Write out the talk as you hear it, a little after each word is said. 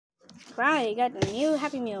Finally, got the new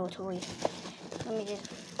Happy Meal toy. Let me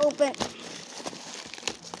just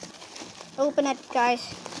open it,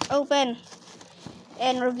 guys. Open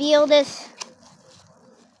and reveal this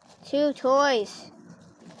 2 toys.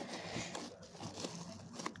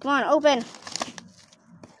 Come on, open.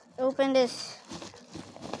 Open this.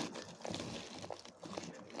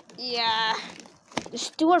 Yeah, the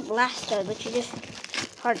Stuart blaster, which you just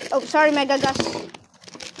hard. Oh, sorry, Mega Gus.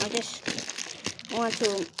 I just want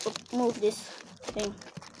to move this thing.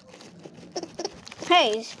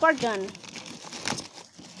 Hey, spark gun.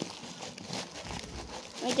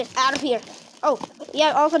 Let me get out of here. Oh,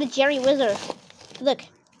 yeah, also the Jerry Whizzer. Look,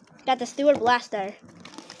 got the Stuart blaster.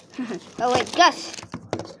 Oh wait, Gus.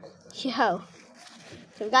 Yo.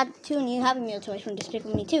 So we got 2 new Happy Meal toys from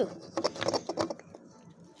Despicable Me 2. You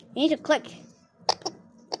need to click.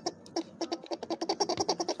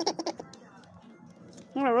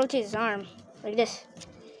 I'm gonna rotate his arm like this.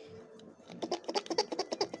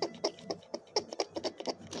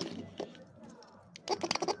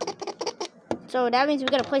 So that means we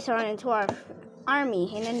gotta place it on into our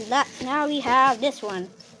army, and then now we have this one,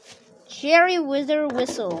 Jerry Whizzer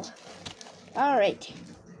whistle. All right,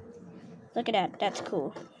 look at that. That's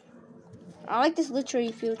cool. I like this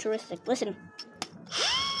literally futuristic. Listen.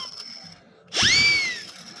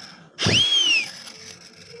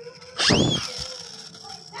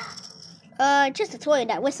 Just a toy,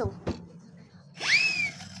 that whistle.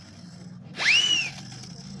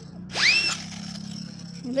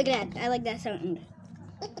 Look at that. I like that sound.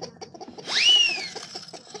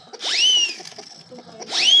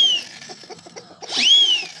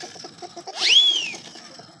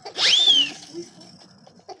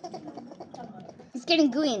 It's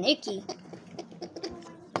getting gooey and icky.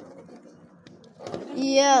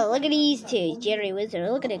 Yo, look at these 2, Jerry Whizzer.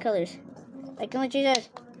 Look at the colors. I can let you just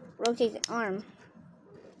rotate the arm.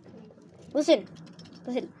 Listen.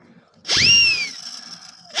 Listen.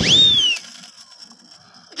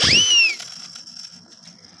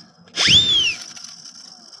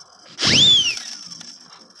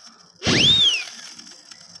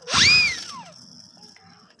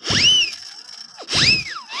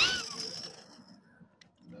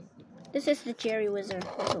 This is the Jerry Whizzer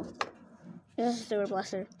whistle. This is the Stuart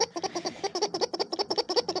blaster.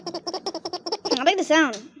 I like the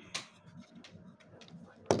sound.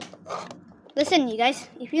 Listen, you guys.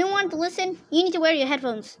 If you want to listen, you need to wear your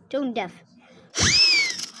headphones. Tone deaf.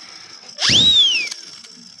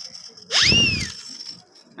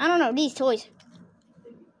 I don't know, these toys.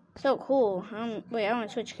 So cool. Wait, I want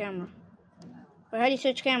to switch camera. Wait, how do you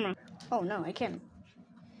switch camera? Oh, no, I can't.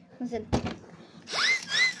 Listen.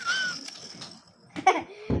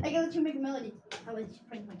 I can let you make a melody. I was just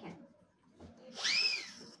pranking my cat.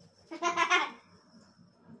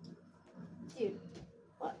 Dude.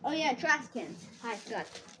 Oh yeah, trash cans. I forgot.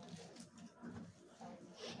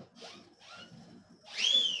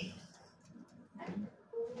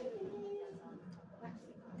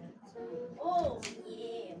 Oh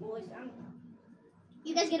yeah, boys.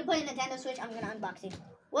 You guys gonna play a Nintendo Switch? I'm gonna unbox it.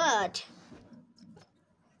 What?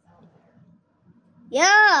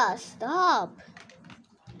 Yeah, stop.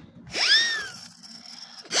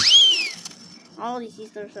 All these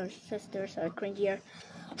sisters are cringier.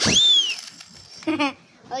 I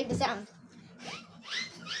like the sound.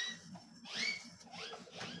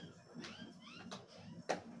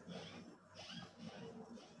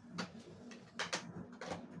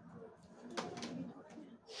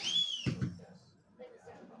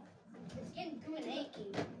 It's getting too achy.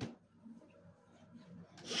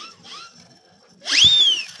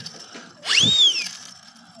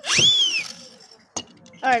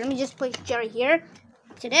 Alright, let me just place Jerry here.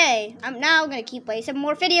 Today, I'm now going to keep playing some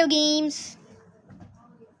more video games.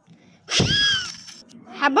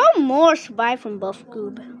 How about more Survive from Buff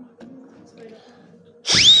Goob?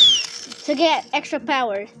 To get extra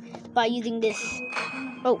power by using this.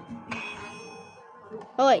 Oh.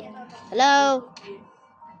 Oh wait. Hello?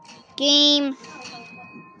 Game.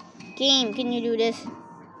 Game, can you do this?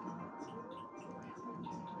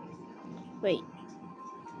 Wait.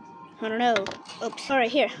 I don't know. Oops.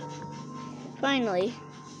 Alright, here. Finally.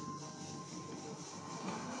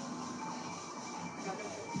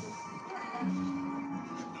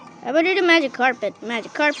 How about do the magic carpet?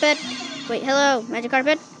 Magic carpet. Wait, hello, magic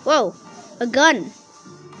carpet. Whoa, a gun.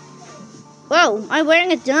 Whoa, I'm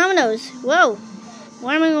wearing a dominoes. Whoa,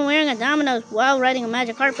 why am I wearing a dominoes while riding a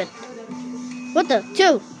magic carpet? What the?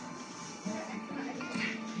 2.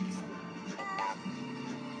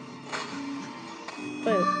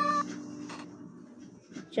 Whoa.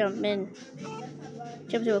 Jump in.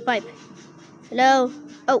 Jump to a pipe. Hello.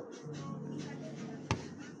 Oh.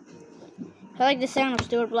 I like the sound of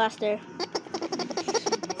Stuart Blaster.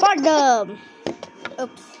 Fart dub!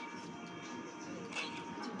 Oops.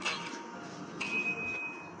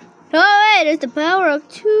 Oh wait, it's the power of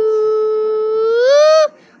 2.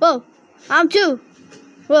 Whoa, I'm 2.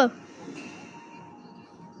 Whoa.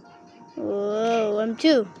 Whoa, I'm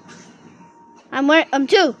 2. I'm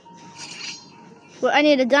 2. Well, I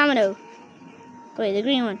need a domino. Wait, the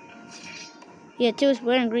green one. Yeah, 2 is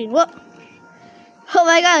wearing green. Whoa. Oh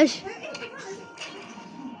my gosh.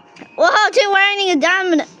 Whoa, 2 wearing a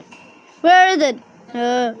domino. Where is it?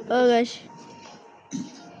 Oh gosh.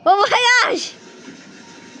 Oh my gosh.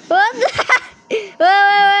 What the heck?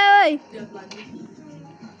 Wait.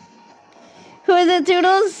 Who is it,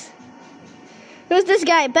 Toodles? Who's this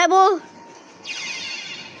guy? Pebble?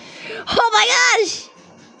 Oh my gosh!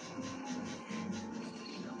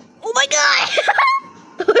 Oh my god!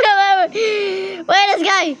 Wait, this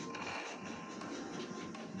guy!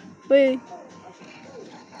 Wait.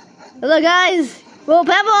 Hello, guys! Whoa,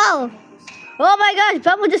 Pebble! Oh my gosh,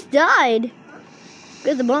 Pebble just died!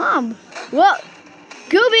 Get the bomb! Whoa!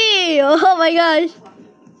 Gooby! Oh my gosh!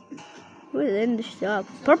 Who is in the shop?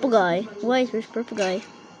 Purple guy. Why is this purple guy?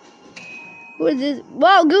 Who is this?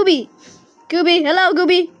 Whoa, Gooby! Gooby, hello,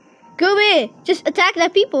 Gooby! Gooby! Just attack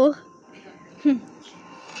that people!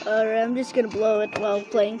 Alright, I'm just gonna blow it while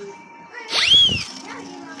playing.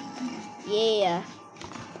 Yeah.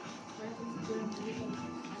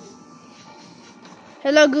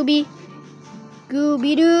 Hello, Gooby.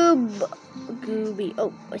 Gooby doob. Gooby.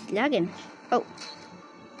 Oh, it's lagging. Oh.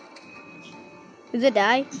 Did it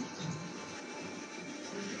die?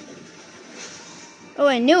 Oh,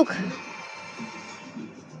 a nuke.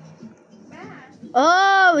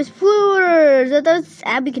 Oh, it's floaters. I thought it was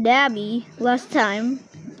Abby last time.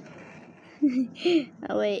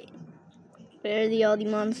 Oh, wait. Where are all the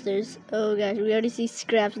monsters? Oh, gosh. We already see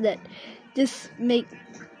scraps that just make...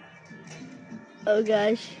 Oh,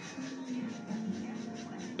 gosh.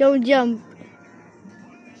 Don't jump.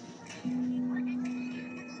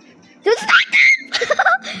 Don't stop!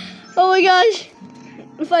 Oh, my gosh.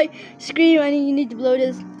 If I scream, I need to blow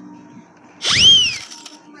this.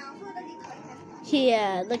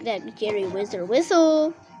 Yeah, look at that Jerry Whizzer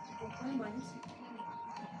whistle.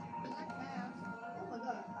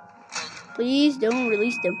 Please don't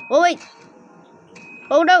release them. Oh, wait.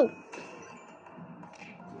 Oh, no.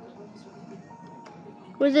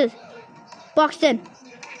 What's this? Boxed in.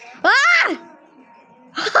 Ah!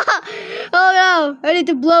 Oh, no. I need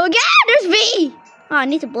to blow again. There's V. Oh, I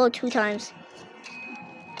need to blow 2 times.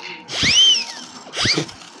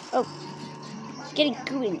 Oh. It's getting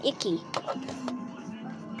gooey and icky.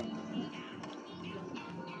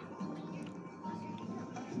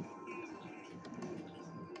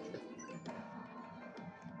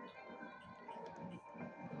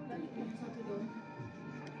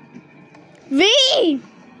 V!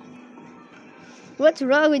 What's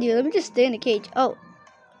wrong with you? Let me just stay in the cage. Oh.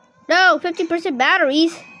 No, 50%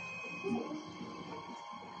 batteries.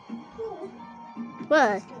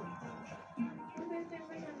 What?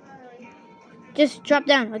 Just drop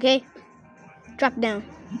down, okay? Drop down.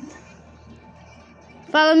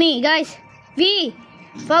 Follow me, guys. V!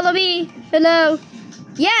 Follow me. Hello.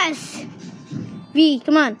 Yes! V,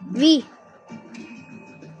 come on. V.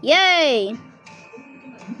 Yay!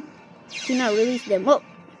 Do not release them. Whoa.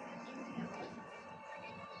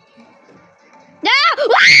 No!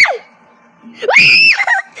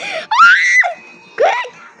 Quick!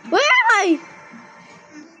 Where am I?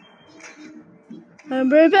 I'm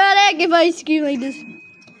very panic if I scream like this.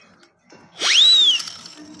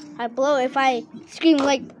 I blow if I scream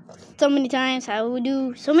like so many times. I will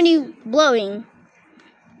do so many blowing.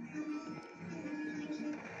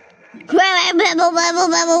 Wait, Pebble,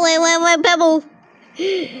 wait, Pebble.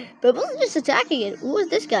 Pebble's just attacking it. Who is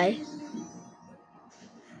this guy?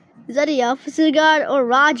 Is that the officer guard or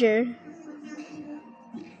Roger?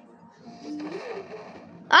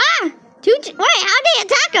 Ah! Wait, how did they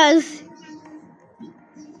attack us?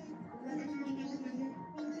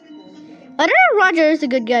 I don't know if Roger is a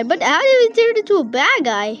good guy, but how did he turn into a bad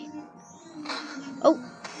guy? Oh,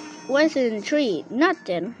 what is it in the tree?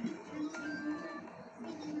 Nothing.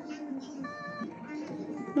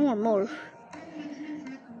 More.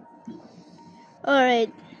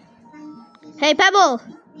 Alright. Hey, Pebble!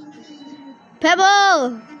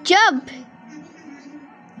 Pebble! Jump!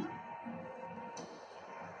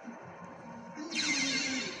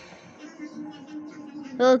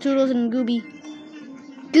 Hello, Toodles and Gooby.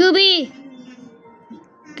 Gooby!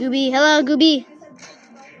 Gooby, hello, Gooby.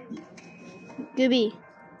 Gooby.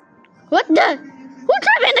 What the? Who's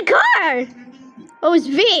driving the car? Oh, it's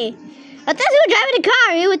V. I thought he was driving the car.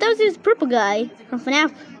 I thought he this purple guy from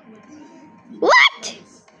FNAF. What?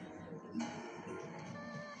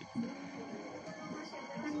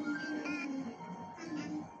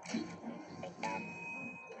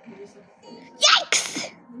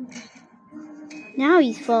 Yikes! Now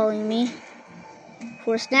he's following me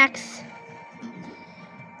for snacks.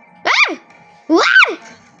 Ah! What?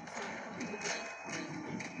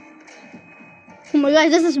 Oh my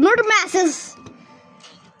gosh, this is murder masses!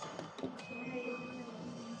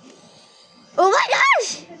 Oh my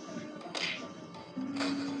gosh!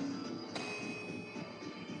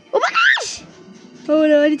 Oh my gosh! Oh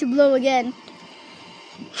no, I need to blow again.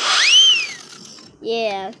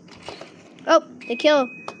 Yeah. Oh, the kill.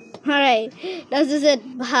 Alright, that's just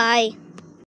it. Bye.